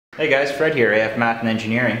Hey guys, Fred here, AF Math and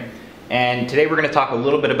Engineering, and today we're going to talk a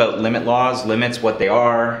little bit about limit laws, limits, what they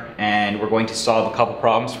are, and we're going to solve a couple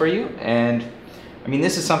problems for you. And I mean,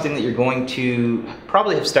 this is something that you're going to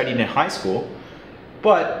probably have studied in high school,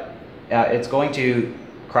 but it's going to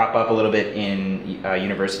crop up a little bit in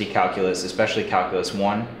university calculus, especially Calculus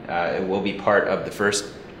 1. It will be part of the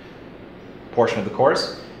first portion of the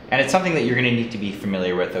course, and it's something that you're going to need to be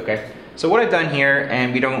familiar with, okay? So what I've done here,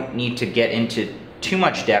 and we don't need to get into too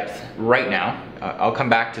much depth right now. I'll come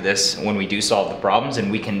back to this when we do solve the problems,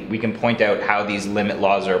 and we can point out how these limit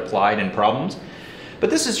laws are applied in problems.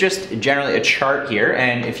 But this is just generally a chart here,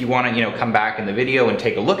 and if you want to come back in the video and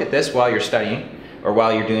take a look at this while you're studying or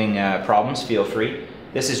while you're doing problems, feel free.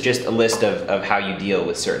 This is just a list of how you deal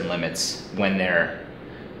with certain limits when they're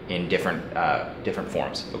in different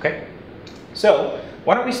forms, okay? So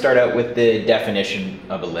why don't we start out with the definition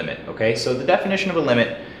of a limit, okay? So the definition of a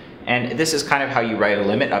limit, and this is kind of how you write a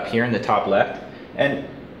limit up here in the top left. And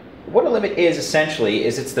what a limit is essentially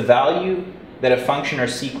is it's the value that a function or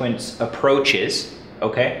sequence approaches,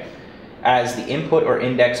 okay, as the input or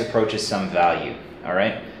index approaches some value, all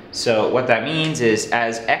right? So what that means is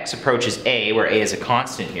as x approaches a, where a is a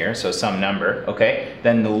constant here, so some number, okay,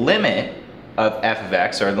 then the limit of f of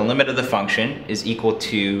x, or the limit of the function, is equal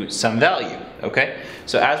to some value, okay?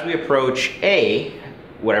 So as we approach a,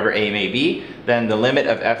 whatever a may be, then the limit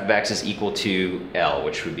of f of x is equal to L,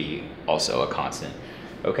 which would be also a constant,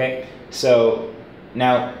 okay? So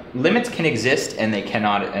now limits can exist and they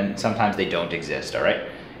cannot, and sometimes they don't exist, all right?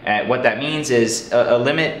 And what that means is a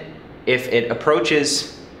limit, if it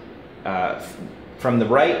approaches from the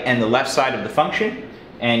right and the left side of the function,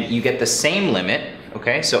 and you get the same limit,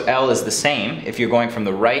 okay? So L is the same if you're going from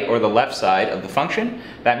the right or the left side of the function,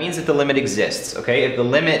 that means that the limit exists, okay? If the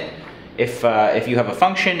limit, if you have a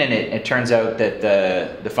function and it turns out that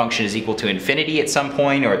the function is equal to infinity at some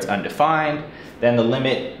point, or it's undefined, then the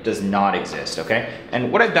limit does not exist, okay?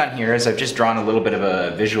 And what I've done here is I've just drawn a little bit of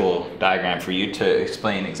a visual diagram for you to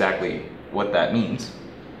explain exactly what that means,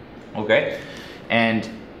 okay? And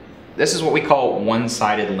this is what we call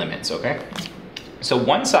one-sided limits, okay? So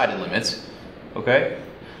one-sided limits, okay,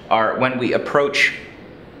 are when we approach,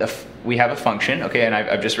 we have a function, okay, and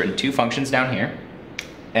I've just written two functions down here.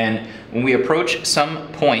 And when we approach some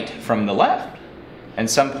point from the left and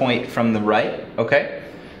some point from the right, okay,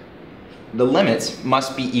 the limits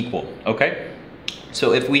must be equal, okay?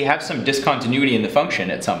 So if we have some discontinuity in the function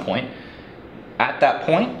at some point, at that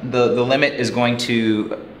point, the limit is going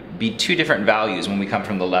to be two different values when we come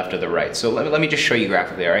from the left or the right. So let me just show you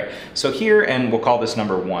graphically, all right? So here, and we'll call this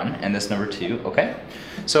number 1 and this number 2, okay?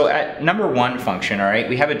 So at number 1 function, all right,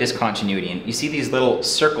 we have a discontinuity, and you see these little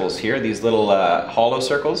circles here, these little hollow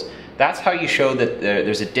circles. That's how you show that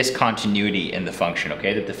there's a discontinuity in the function,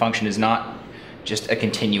 okay? That the function is not just a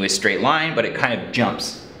continuous straight line, but it kind of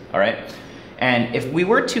jumps, all right? And if we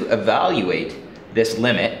were to evaluate this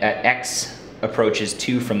limit at x approaches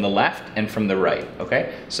 2 from the left and from the right,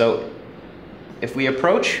 okay? So if we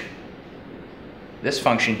approach this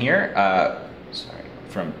function here,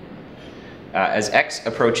 as x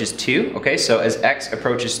approaches 2, okay? So as x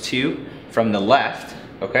approaches 2 from the left,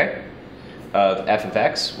 okay, of f of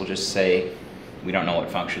x, we'll just say, we don't know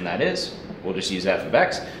what function that is, we'll just use f of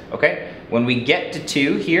x, okay? When we get to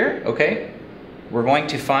 2 here, okay, we're going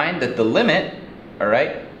to find that the limit, all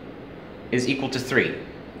right, is equal to 3,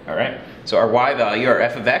 all right? So our y value, our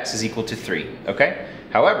f of x, is equal to 3, okay?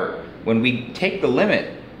 However, when we take the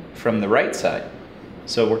limit from the right side,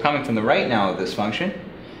 so we're coming from the right now of this function,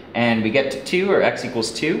 and we get to 2, or x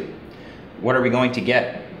equals 2, what are we going to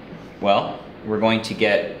get? Well, we're going to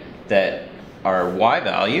get that our y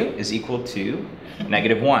value is equal to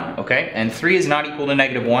 -1, okay? And 3 is not equal to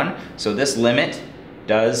 -1, so this limit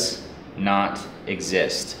does not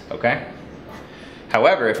exist, okay?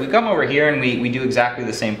 However, if we come over here and we do exactly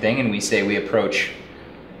the same thing, and we say we approach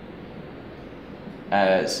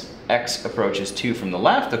as x approaches 2 from the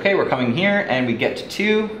left, okay, we're coming here and we get to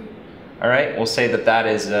 2, all right, we'll say that that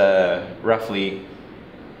is roughly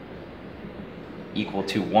equal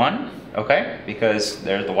to 1, okay, because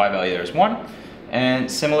there's the y value, there's 1. And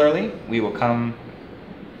similarly, we will come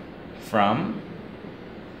from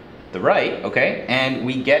the right, okay, and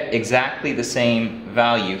we get exactly the same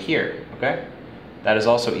value here, okay? That is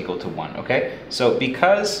also equal to 1, okay? So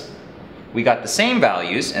because we got the same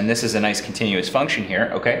values, and this is a nice continuous function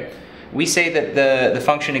here, okay, we say that the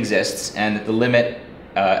function exists and that the limit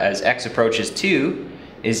as x approaches 2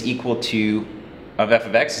 is equal to, of f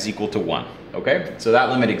of x is equal to 1, okay? So that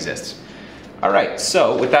limit exists. All right,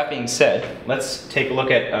 so with that being said, let's take a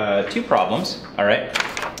look at two problems, all right?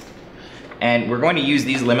 And we're going to use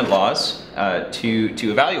these limit laws to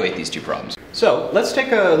evaluate these two problems. So let's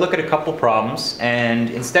take a look at a couple problems, and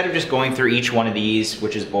instead of just going through each one of these,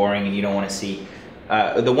 which is boring and you don't want to see,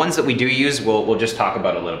 the ones that we do use, we'll just talk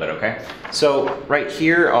about a little bit, okay? So right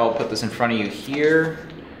here, I'll put this in front of you here,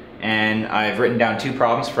 and I've written down two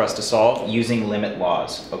problems for us to solve using limit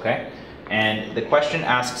laws, okay? And the question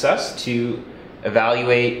asks us to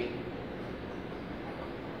evaluate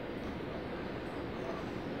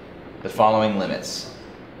the following limits.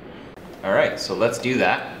 All right, so let's do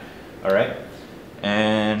that. All right,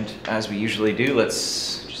 and as we usually do,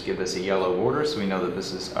 let's just give this a yellow border so we know that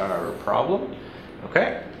this is our problem.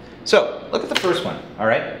 Okay, so look at the first one. All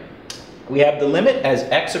right, we have the limit as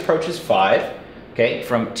x approaches 5, okay,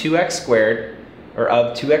 from 2x squared, or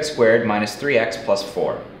of 2x squared minus 3x plus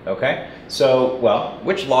 4. Okay, so, well,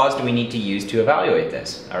 which laws do we need to use to evaluate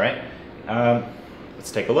this? All right, let's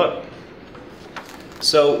take a look.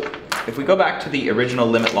 So if we go back to the original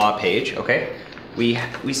limit law page, okay, we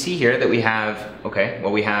see here that we have, okay,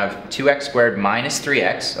 well, we have 2x squared minus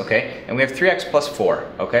 3x, okay, and we have 3x plus 4,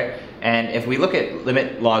 okay? And if we look at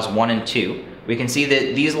limit laws 1 and 2, we can see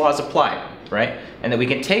that these laws apply, right? And that we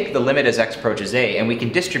can take the limit as x approaches a and we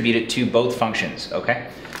can distribute it to both functions, okay?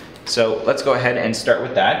 So let's go ahead and start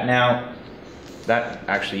with that. Now, that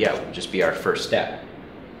actually, yeah, will just be our first step.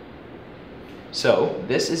 So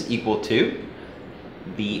this is equal to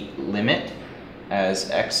the limit as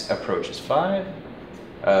x approaches 5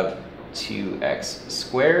 of 2x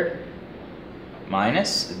squared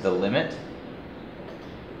minus the limit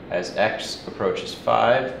as x approaches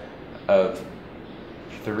 5 of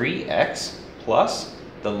 3x plus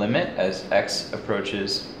the limit as x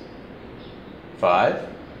approaches 5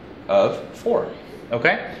 of 4.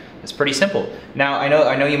 Okay? It's pretty simple. Now,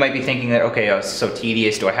 I know you might be thinking that, okay, it's so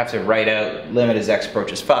tedious, do I have to write out limit as x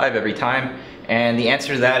approaches 5 every time? And the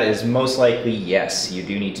answer to that is most likely yes, you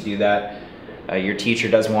do need to do that. Your teacher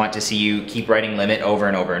does want to see you keep writing limit over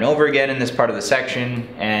and over and over again in this part of the section,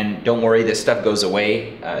 and don't worry, this stuff goes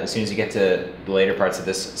away as soon as you get to the later parts of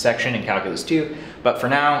this section in Calculus 2. But for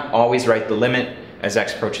now, always write the limit as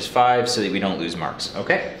x approaches 5 so that we don't lose marks,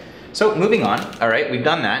 okay? So moving on, all right, we've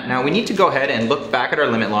done that. Now we need to go ahead and look back at our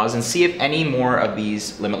limit laws and see if any more of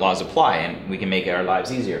these limit laws apply, and we can make our lives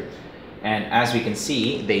easier. And as we can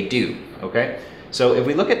see, they do, okay? So if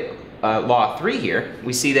we look at law 3 here,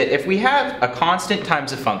 we see that if we have a constant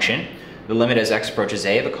times a function, the limit as x approaches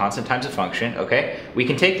a of a constant times a function, okay? We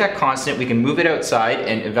can take that constant, we can move it outside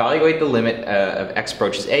and evaluate the limit of x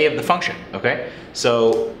approaches a of the function, okay?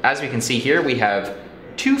 So as we can see here, we have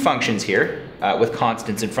two functions here with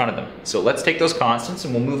constants in front of them. So let's take those constants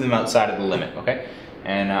and we'll move them outside of the limit, okay?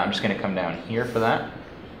 And I'm just gonna come down here for that.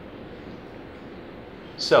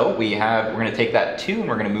 So we're gonna take that 2 and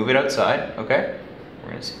we're gonna move it outside, okay?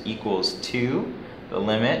 We're gonna equals 2, the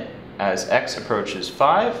limit as x approaches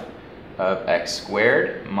 5 of x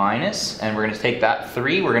squared minus, and we're gonna take that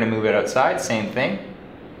 3, we're gonna move it outside, same thing.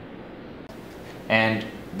 And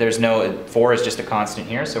there's no, 4 is just a constant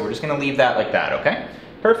here, so we're just gonna leave that like that, okay?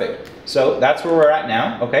 Perfect. So that's where we're at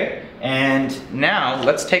now, okay? And now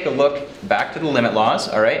let's take a look back to the limit laws,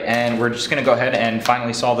 all right? And we're just gonna go ahead and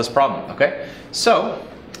finally solve this problem, okay? So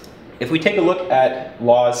if we take a look at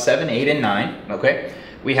laws 7, 8, and 9, okay?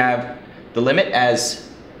 We have the limit as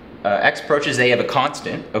x approaches a of a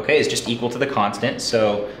constant, okay, is just equal to the constant,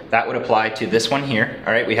 so that would apply to this one here,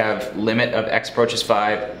 all right? We have limit of x approaches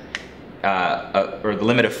 5, or the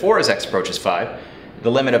limit of 4 is x approaches 5. The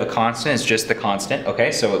limit of a constant is just the constant,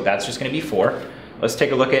 okay, so that's just gonna be 4. Let's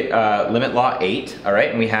take a look at limit law 8, all right,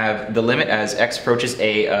 and we have the limit as x approaches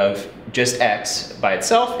a of just x by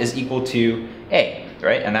itself is equal to a,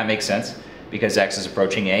 right? And that makes sense because x is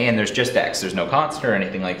approaching a and there's just x, there's no constant or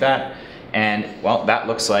anything like that. And well, that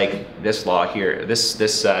looks like this law here,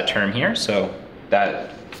 this term here, so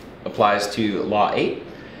that applies to law 8.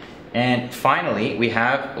 And finally, we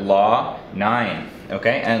have law 9,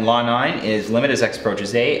 okay? And law 9 is limit as x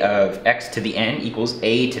approaches a of x to the n equals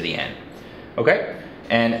a to the n, okay?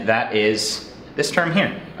 And that is this term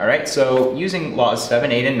here, all right? So using laws 7,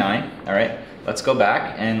 8, and 9, all right, let's go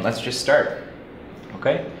back and let's just start,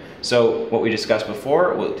 okay? So what we discussed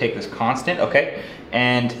before, we'll take this constant, okay?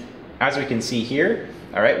 And as we can see here,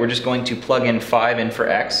 all right, we're just going to plug in 5 in for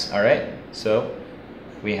x, all right? So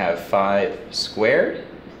we have 5 squared,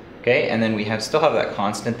 okay? And then we still have that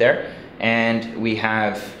constant there. And we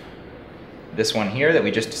have this one here that we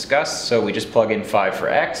just discussed, so we just plug in 5 for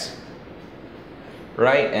x,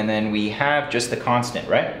 right? And then we have just the constant,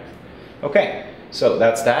 right? Okay, so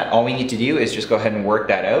that's that. All we need to do is just go ahead and work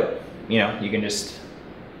that out. You know, you can just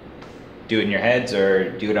do it in your heads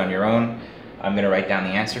or do it on your own. I'm going to write down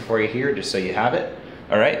the answer for you here just so you have it.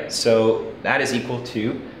 All right, so that is equal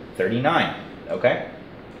to 39, okay?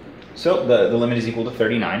 So the limit is equal to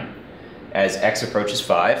 39 as x approaches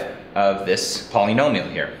 5 of this polynomial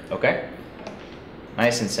here, okay?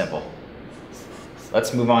 Nice and simple.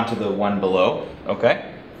 Let's move on to the one below,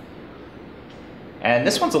 okay? And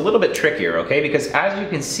this one's a little bit trickier, okay? Because as you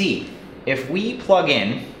can see, if we plug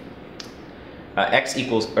in x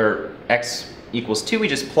equals 2, we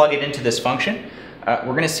just plug it into this function, we're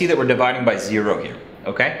going to see that we're dividing by 0 here,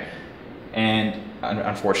 okay? And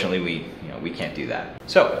unfortunately, we can't do that.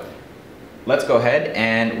 So let's go ahead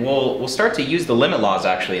and we'll start to use the limit laws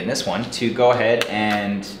actually in this one to go ahead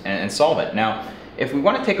and solve it. Now, if we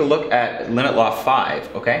want to take a look at limit law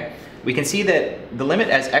 5, okay, we can see that the limit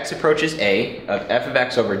as x approaches a of f of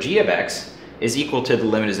x over g of x is equal to the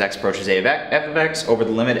limit as x approaches a of f of x over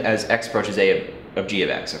the limit as x approaches a of g of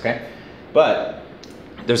x, okay? But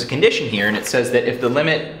there's a condition here, and it says that if the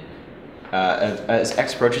limit as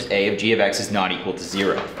x approaches a of g of x is not equal to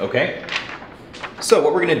 0, okay? So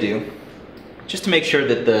what we're going to do, just to make sure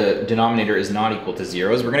that the denominator is not equal to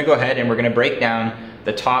 0, is we're going to go ahead and we're going to break down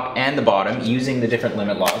the top and the bottom using the different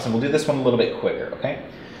limit laws, and we'll do this one a little bit quicker, okay?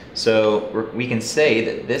 So we can say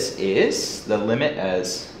that this is the limit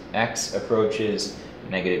as x approaches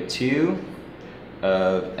 -2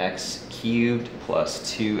 of x cubed plus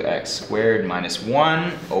 2x squared minus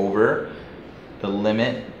 1 over the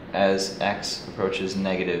limit as x approaches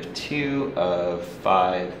 -2 of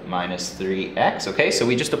 5 minus 3x. Okay, so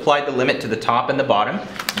we just applied the limit to the top and the bottom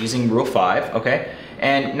using rule 5, okay?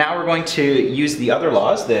 And now we're going to use the other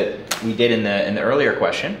laws that we did in the earlier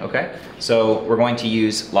question, okay? So we're going to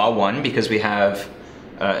use law 1 because we have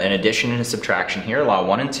an addition and a subtraction here, law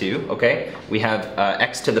 1 and 2, okay? We have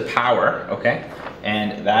x to the power, okay?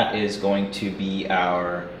 And that is going to be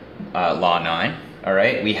our law 9, all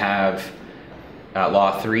right? We have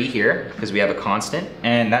law 3 here because we have a constant,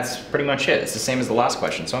 and that's pretty much it. It's the same as the last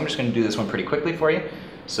question, so I'm just going to do this one pretty quickly for you.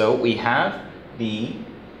 So we have the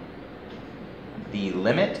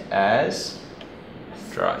limit as,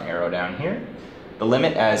 draw an arrow down here, the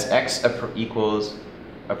limit as x approaches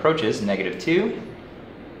 -2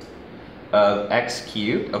 of x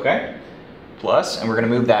cubed, okay, plus, and we're going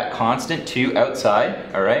to move that constant to outside,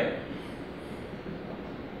 all right,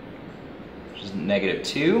 which is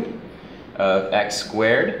 -2 of x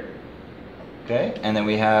squared, okay, and then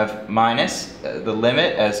we have minus the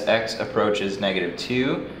limit as x approaches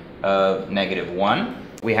 -2 of -1.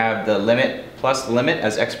 We have the limit plus the limit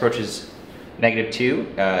as x approaches -2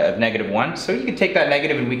 of -1. So you can take that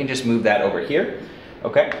negative and we can just move that over here,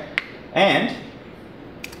 okay, and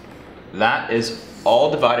that is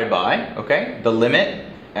all divided by, okay, the limit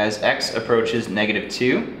as x approaches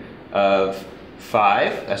 -2 of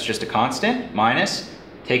 5, that's just a constant, minus,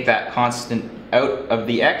 take that constant out of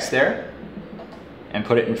the x there and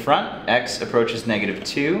put it in front, x approaches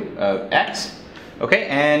 -2 of x, okay,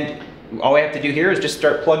 and all we have to do here is just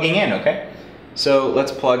start plugging in, okay? So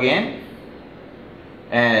let's plug in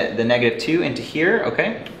the -2 into here,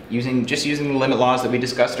 okay, just using the limit laws that we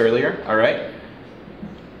discussed earlier, all right?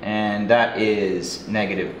 And that is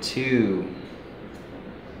 -2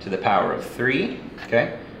 to the power of 3,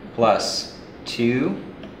 okay, plus 2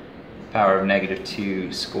 power of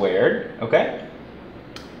 -2 squared, okay,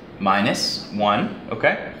 minus 1,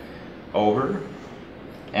 okay, over,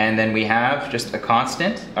 and then we have just a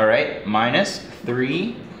constant, all right, minus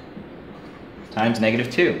 3 times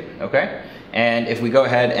 -2, okay? And if we go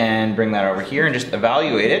ahead and bring that over here and just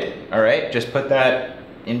evaluate it, all right, just put that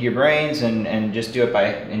into your brains and just do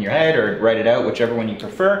it in your head or write it out, whichever one you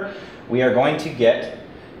prefer, we are going to get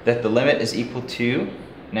that the limit is equal to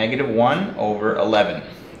 -1 over 11.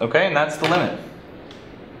 Okay, and that's the limit.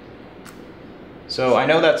 So I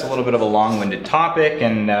know that's a little bit of a long-winded topic,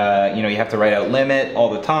 and you know, you have to write out limit all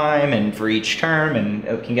the time and for each term, and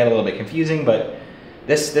it can get a little bit confusing, but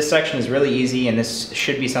this section is really easy, and this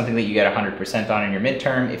should be something that you get 100% on in your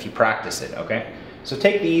midterm if you practice it, okay? So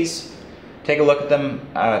take these, take a look at them.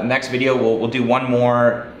 Next video, we'll do one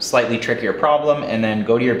more slightly trickier problem, and then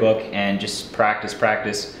go to your book and just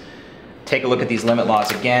practice. Take a look at these limit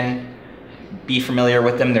laws again. Be familiar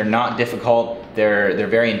with them. They're not difficult. They're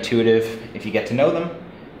very intuitive if you get to know them,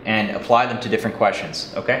 and apply them to different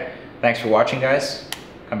questions, okay? Thanks for watching, guys.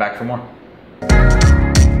 Come back for more.